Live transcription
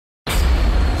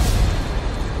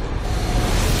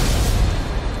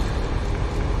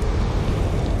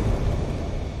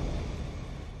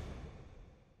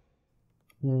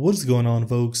What's going on,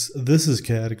 folks? This is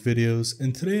Chaotic Videos,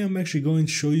 and today I'm actually going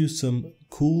to show you some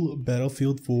cool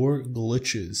Battlefield 4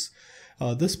 glitches.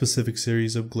 This specific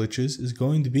series of glitches is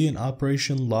going to be in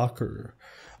Operation Locker.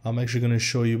 I'm actually going to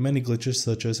show you many glitches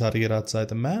such as how to get outside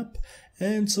the map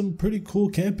and some pretty cool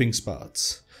camping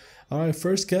spots. Alright,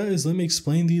 first guys, let me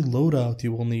explain the loadout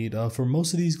you will need. For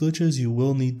most of these glitches, you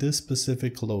will need this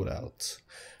specific loadout.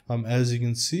 As you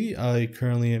can see, I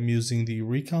currently am using the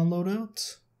Recon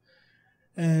loadout.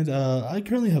 And I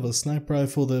currently have a sniper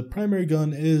rifle. The primary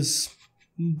gun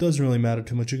doesn't really matter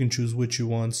too much. You can choose which you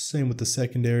want. Same with the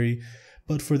secondary.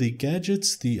 But for the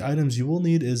gadgets, the items you will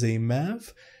need is a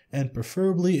MAV and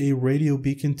preferably a radio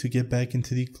beacon to get back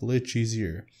into the glitch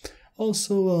easier.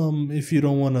 Also, if you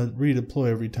don't want to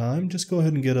redeploy every time, just go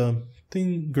ahead and get a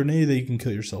grenade that you can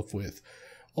kill yourself with.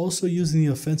 Also, using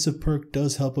the offensive perk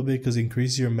does help a bit because it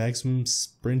increases your maximum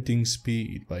sprinting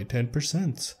speed by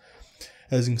 10%.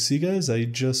 As you can see, guys, I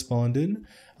just spawned in.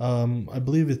 I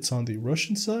believe it's on the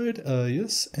Russian side,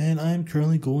 yes, and I'm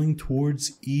currently going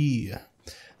towards E.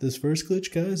 This first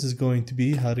glitch, guys, is going to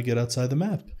be how to get outside the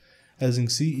map. As you can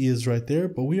see, E is right there,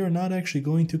 but we are not actually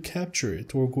going to capture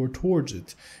it or go towards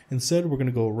it. Instead, we're going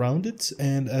to go around it,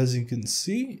 and as you can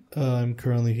see, I'm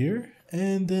currently here,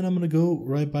 and then I'm going to go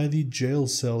right by the jail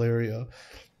cell area.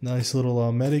 Nice little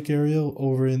medic area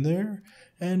over in there.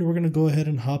 And we're going to go ahead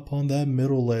and hop on that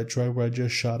middle ledge right where I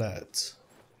just shot at.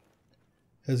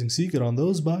 As you can see, get on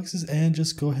those boxes and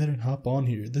just go ahead and hop on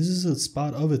here. This is a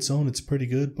spot of its own. It's pretty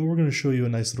good, but we're going to show you a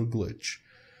nice little glitch.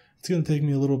 It's going to take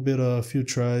me a few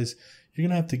tries. You're going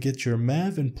to have to get your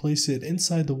MAV and place it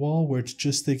inside the wall where it's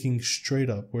just sticking straight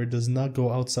up, where it does not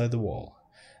go outside the wall.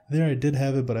 There I did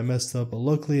have it, but I messed up, but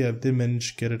luckily I did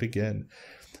manage to get it again.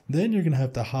 Then you're going to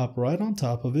have to hop right on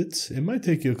top of it. It might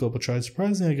take you a couple tries.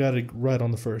 Surprisingly, I got it right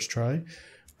on the first try.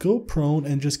 Go prone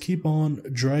and just keep on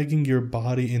dragging your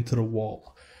body into the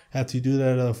wall. After you do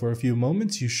that for a few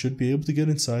moments, you should be able to get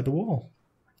inside the wall.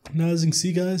 Now, as you can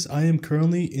see, guys, I am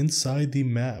currently inside the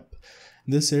map.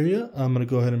 In this area, I'm going to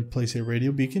go ahead and place a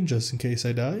radio beacon just in case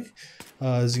I die.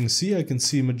 As you can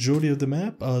see majority of the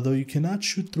map, though you cannot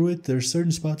shoot through it. There are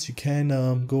certain spots you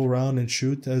can go around and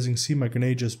shoot. As you can see, my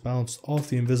grenade just bounced off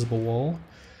the invisible wall.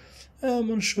 And I'm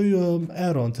going to show you an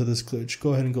add-on to this glitch.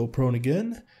 Go ahead and go prone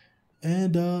again.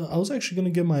 And I was actually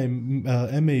going to get my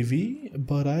MAV,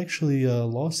 but I actually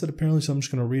lost it apparently, so I'm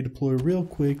just going to redeploy real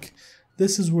quick.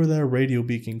 This is where that radio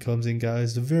beacon comes in,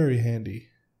 guys. Very handy.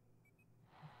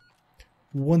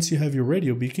 Once you have your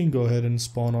radio beacon, go ahead and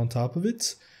spawn on top of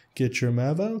it. Get your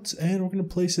MAV out, and we're going to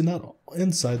place it not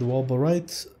inside the wall, but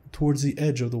right towards the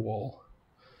edge of the wall.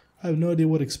 I have no idea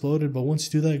what exploded, but once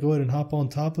you do that, go ahead and hop on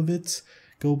top of it.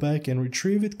 Go back and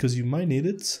retrieve it, because you might need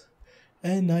it.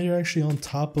 And now you're actually on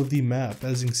top of the map.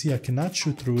 As you can see, I cannot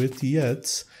shoot through it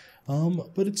yet.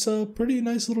 But it's a pretty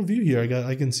nice little view here.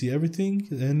 I can see everything,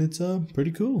 and it's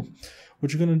pretty cool.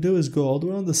 What you're going to do is go all the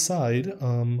way on the side,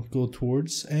 go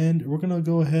towards, and we're going to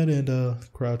go ahead and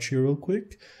crouch here real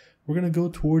quick. We're going to go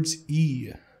towards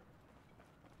E.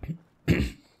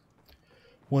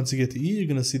 Once you get to E, you're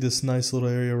going to see this nice little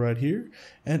area right here.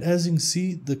 And as you can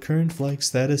see, the current flag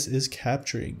status is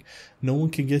capturing. No one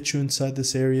can get you inside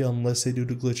this area unless they do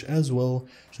the glitch as well.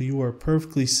 So you are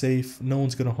perfectly safe. No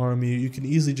one's going to harm you. You can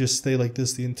easily just stay like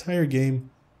this the entire game.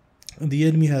 And the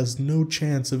enemy has no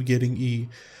chance of getting E.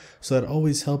 So that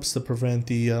always helps to prevent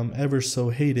the ever so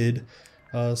hated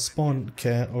spawn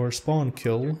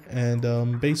kill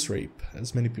and base rape,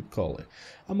 as many people call it.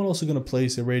 I'm also going to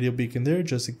place a radio beacon there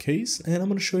just in case, and I'm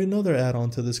going to show you another add-on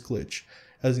to this glitch.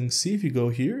 As you can see, if you go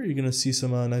here, you're going to see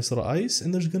some nice little ice,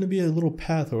 and there's going to be a little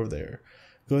path over there.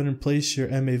 Go ahead and place your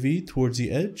MAV towards the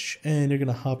edge, and you're going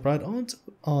to hop right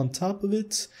on top of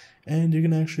it, and you're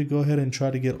going to actually go ahead and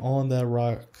try to get on that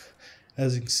rock.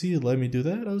 As you can see, let me do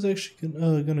that. I was actually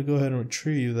going to go ahead and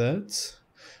retrieve that.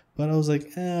 But I was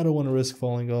like, I don't want to risk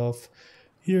falling off.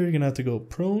 Here, you're going to have to go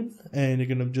prone. And you're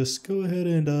going to just go ahead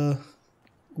and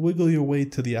wiggle your way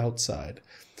to the outside.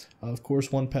 Of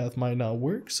course, one path might not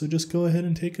work. So just go ahead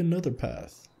and take another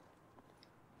path.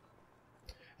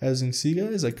 As you can see,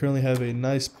 guys, I currently have a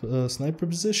nice sniper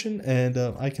position. And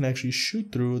I can actually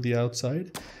shoot through the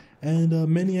outside. And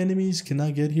many enemies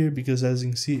cannot get here because, as you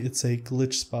can see, it's a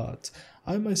glitch spot.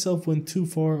 I myself went too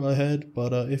far ahead,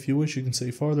 but if you wish, you can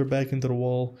stay farther back into the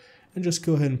wall and just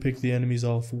go ahead and pick the enemies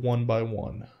off one by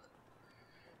one.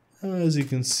 As you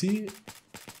can see,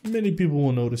 many people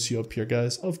will notice you up here,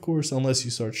 guys, of course, unless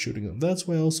you start shooting them. That's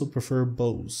why I also prefer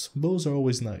bows. Bows are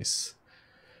always nice.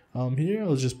 Here, I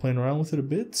was just playing around with it a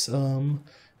bit, and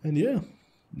yeah.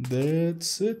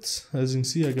 That's it. As you can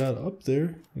see, I got up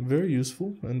there. Very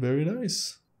useful and very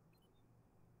nice.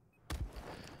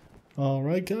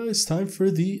 Alright guys, time for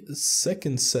the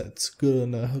second set.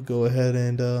 Gonna go ahead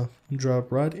and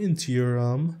drop right into your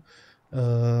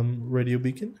radio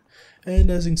beacon. And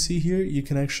as you can see here, you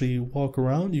can actually walk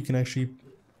around, you can actually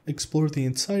explore the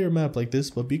entire map like this,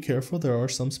 but be careful, there are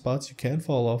some spots you can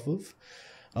fall off of.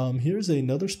 Here's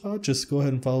another spot, just go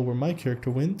ahead and follow where my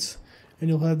character went. And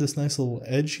you'll have this nice little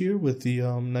edge here with the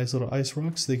nice little ice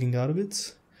rock sticking out of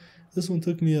it. This one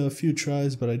took me a few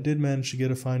tries, but I did manage to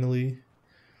get it finally.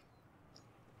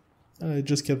 It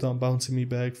just kept on bouncing me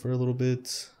back for a little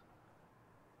bit.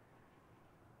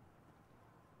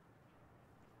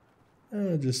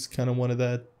 I just kind of wanted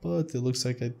that, but it looks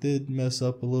like I did mess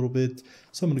up a little bit,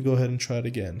 so I'm going to go ahead and try it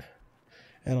again.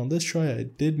 And on this try, I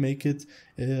did make it.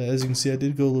 As you can see, I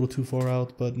did go a little too far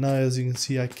out, but now as you can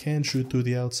see, I can shoot through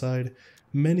the outside.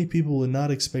 Many people would not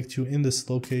expect you in this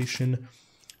location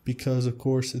because, of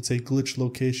course, it's a glitch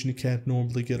location. You can't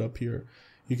normally get up here.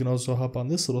 You can also hop on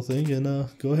this little thing and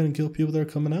go ahead and kill people that are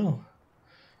coming out.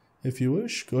 If you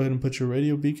wish, go ahead and put your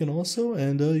radio beacon also,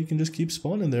 and you can just keep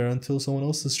spawning there until someone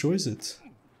else destroys it.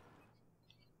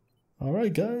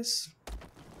 Alright guys,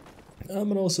 I'm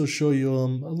going to also show you a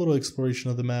little exploration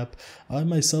of the map. I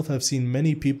myself have seen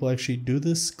many people actually do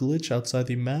this glitch outside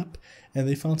the map, and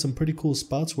they found some pretty cool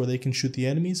spots where they can shoot the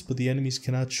enemies, but the enemies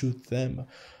cannot shoot them.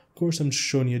 Of course, I'm just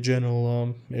showing you a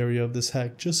general area of this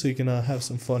hack just so you can have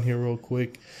some fun here real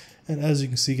quick. And as you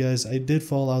can see guys, I did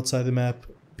fall outside the map.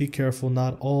 Be careful,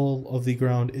 not all of the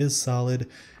ground is solid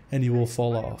and you will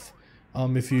fall off.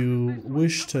 If you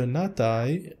wish to not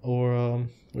die, or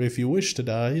if you wish to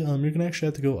die, you're going to actually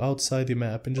have to go outside the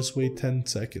map and just wait 10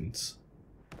 seconds.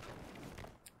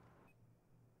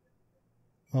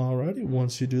 Alrighty,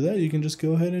 once you do that, you can just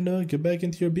go ahead and get back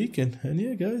into your beacon. And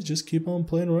yeah guys, just keep on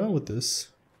playing around with this.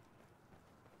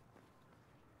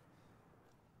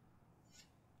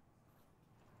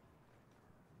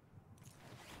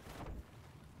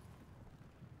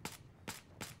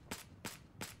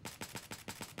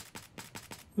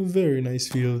 A very nice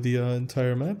view of the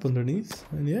entire map underneath,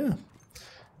 and yeah,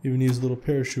 even use a little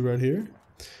parachute right here.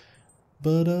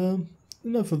 But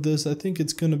enough of this. I think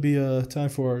it's going to be time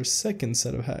for our second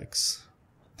set of hacks.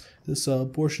 This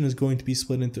portion is going to be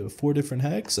split into 4 different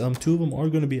hacks. 2 of them are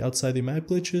going to be outside the map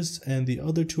glitches, and the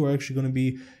other 2 are actually going to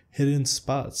be hidden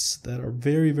spots that are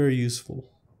very, very useful.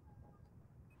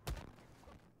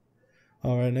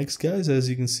 Alright, next guys,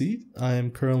 as you can see, I am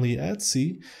currently at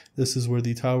sea. This is where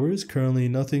the tower is. Currently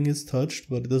nothing is touched,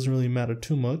 but it doesn't really matter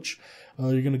too much.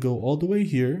 You're going to go all the way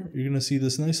here. You're going to see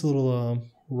this nice little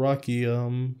rocky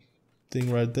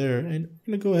thing right there, and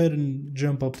you're going to go ahead and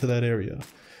jump up to that area.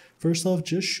 First off,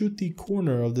 just shoot the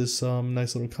corner of this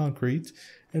nice little concrete,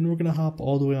 and we're going to hop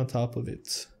all the way on top of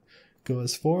it. Go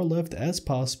as far left as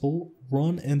possible,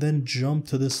 run, and then jump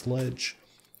to this ledge.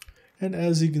 And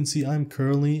as you can see, I'm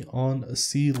currently on a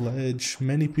sea ledge.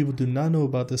 Many people do not know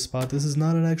about this spot. This is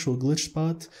not an actual glitch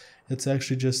spot. It's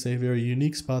actually just a very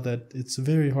unique spot that it's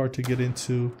very hard to get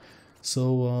into.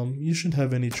 So you shouldn't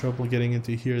have any trouble getting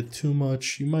into here too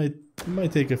much. It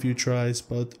might take a few tries,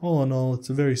 but all in all, it's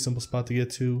a very simple spot to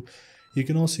get to. You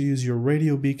can also use your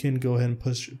radio beacon. Go ahead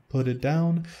and put it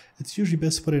down. It's usually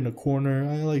best to put it in a corner.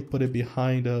 I like to put it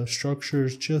behind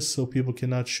structures just so people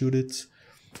cannot shoot it.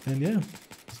 And yeah,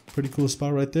 pretty cool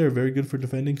spot right there. Very good for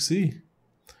defending sea.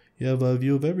 You have a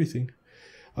view of everything.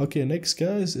 Okay, next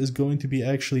guys is going to be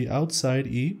actually outside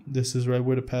E. This is right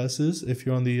where the pass is. If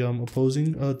you're on the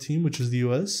opposing team, which is the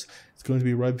US, it's going to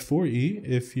be right before E.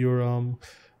 If you're on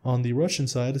the Russian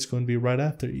side, it's going to be right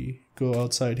after E. Go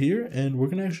outside here, and we're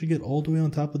going to actually get all the way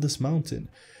on top of this mountain.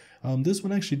 This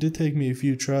one actually did take me a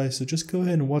few tries, so just go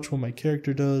ahead and watch what my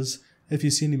character does. If you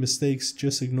see any mistakes,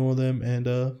 just ignore them, and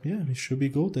yeah, you should be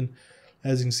golden.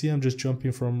 As you can see, I'm just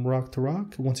jumping from rock to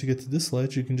rock. Once you get to this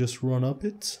ledge, you can just run up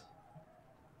it.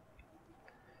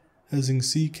 As you can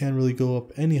see, you can't really go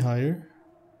up any higher.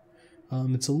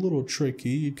 It's a little tricky.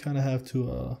 You kind of have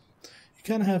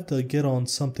to get on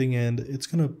something, and it's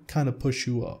gonna kind of push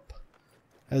you up.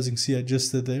 As you can see, I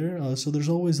just did there. So there's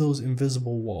always those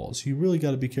invisible walls. You really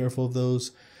got to be careful of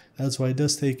those. That's why it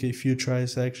does take a few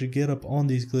tries to actually get up on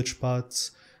these glitch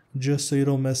spots. Just so you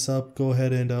don't mess up, go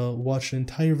ahead and watch the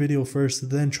entire video first,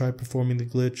 then try performing the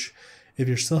glitch. If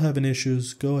you're still having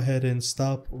issues, go ahead and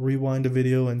stop, rewind the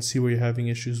video, and see where you're having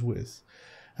issues with.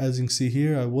 As you can see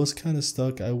here, I was kind of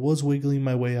stuck. I was wiggling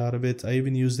my way out of it. I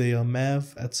even used a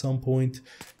MAV at some point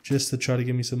just to try to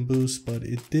give me some boost, but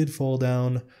it did fall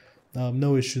down.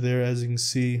 No issue there. As you can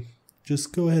see,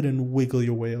 just go ahead and wiggle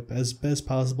your way up as best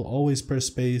possible. Always press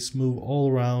space, move all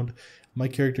around. My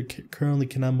character currently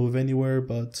cannot move anywhere,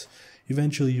 but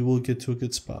eventually you will get to a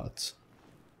good spot.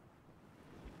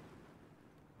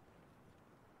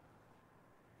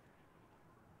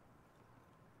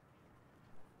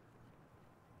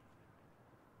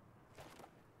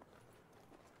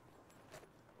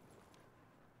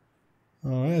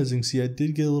 Alright, as you can see, I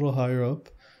did get a little higher up,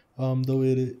 though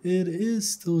it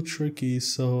is still tricky.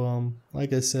 So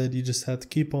like I said, you just have to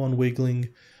keep on wiggling.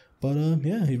 But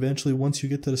yeah, eventually once you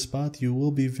get to the spot, you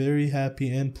will be very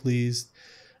happy and pleased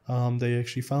that you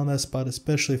actually found that spot,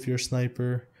 especially if you're a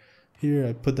sniper. Here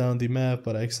I put down the map,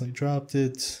 but I accidentally dropped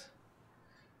it.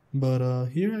 But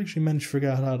here I actually managed to figure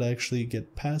out how to actually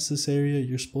get past this area.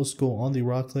 You're supposed to go on the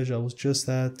rock ledge I was just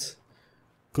at,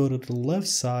 go to the left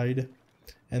side,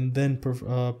 and then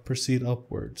proceed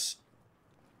upwards.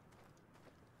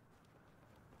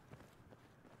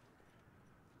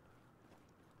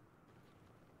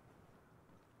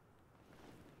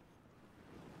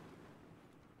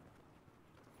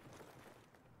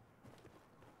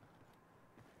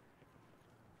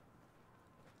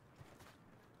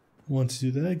 Once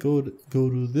you do that, go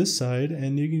to this side,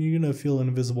 and you're gonna feel an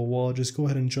invisible wall. Just go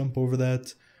ahead and jump over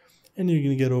that, and you're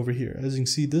gonna get over here. As you can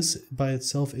see, this by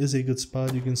itself is a good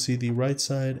spot. You can see the right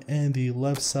side and the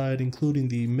left side, including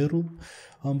the middle.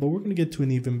 But we're gonna get to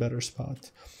an even better spot.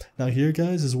 Now here,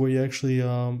 guys, is where you actually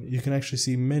you can actually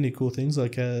see many cool things,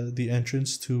 like the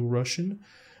entrance to Russian.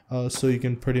 So you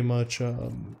can pretty much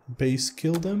base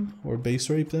kill them, or base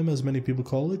rape them, as many people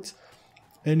call it.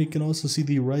 And you can also see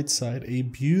the right side, a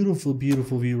beautiful,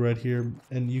 beautiful view right here,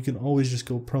 and you can always just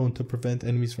go prone to prevent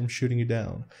enemies from shooting you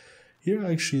down. Here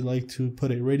I actually like to put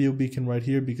a radio beacon right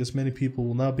here because many people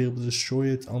will not be able to destroy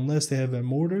it unless they have a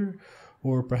mortar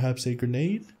or perhaps a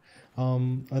grenade.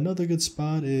 Another good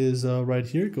spot is right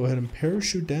here. Go ahead and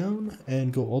parachute down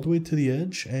and go all the way to the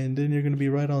edge, and then you're going to be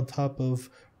right on top of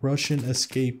Russian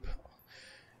escape.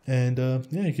 And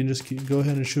yeah, you can just go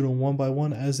ahead and shoot them one by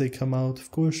one as they come out. Of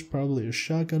course, probably a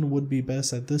shotgun would be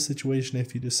best at this situation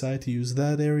if you decide to use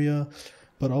that area,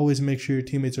 but always make sure your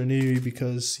teammates are near you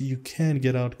because you can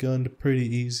get outgunned pretty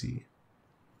easy.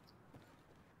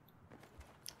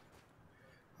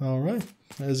 Alright,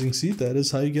 as you can see, that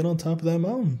is how you get on top of that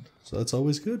mountain. So that's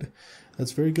always good.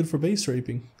 That's very good for base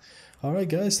raping. Alright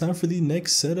guys, time for the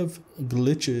next set of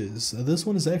glitches. This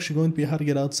one is actually going to be how to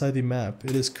get outside the map.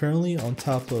 It is currently on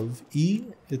top of E.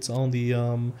 It's on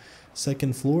the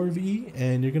second floor of E,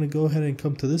 and you're going to go ahead and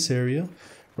come to this area.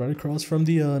 Right across from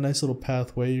the nice little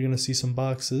pathway, you're going to see some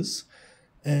boxes.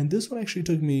 And this one actually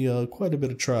took me quite a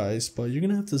bit of tries, but you're going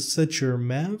to have to set your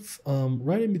MAV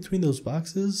right in between those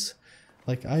boxes,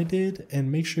 like I did,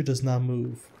 and make sure it does not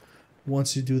move.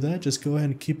 Once you do that, just go ahead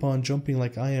and keep on jumping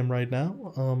like I am right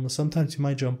now. Sometimes you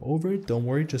might jump over it, don't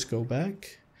worry, just go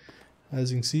back.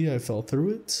 As you can see, I fell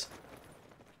through it.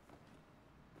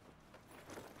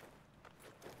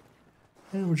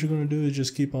 And what you're going to do is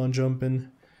just keep on jumping,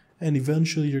 and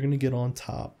eventually you're going to get on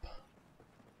top.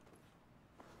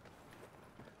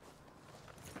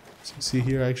 So you see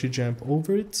here, I actually jump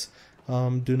over it.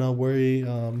 Do not worry,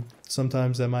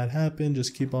 sometimes that might happen,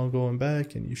 just keep on going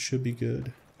back and you should be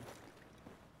good.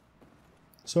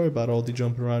 Sorry about all the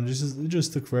jumping around, it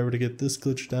just took forever to get this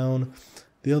glitch down.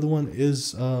 The other one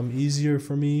is easier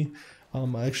for me.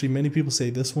 Actually, many people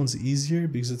say this one's easier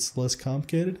because it's less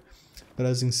complicated. But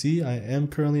as you can see, I am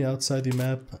currently outside the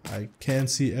map. I can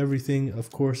see everything.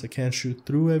 Of course, I can't shoot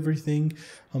through everything.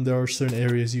 There are certain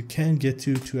areas you can get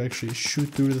to actually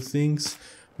shoot through the things,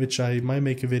 which I might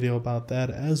make a video about that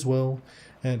as well.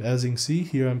 And as you can see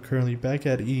here, I'm currently back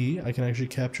at E. I can actually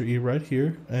capture E right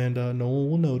here, and no one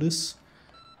will notice.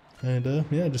 And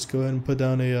yeah, just go ahead and put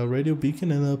down a radio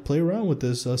beacon and play around with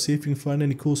this. See if you can find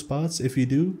any cool spots. If you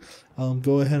do,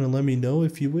 go ahead and let me know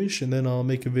if you wish, and then I'll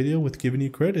make a video with giving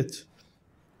you credit.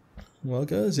 Well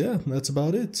guys, yeah, that's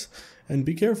about it. And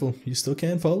be careful, you still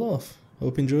can fall off.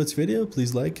 Hope you enjoyed this video.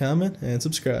 Please like, comment, and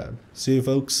subscribe. See you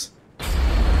folks.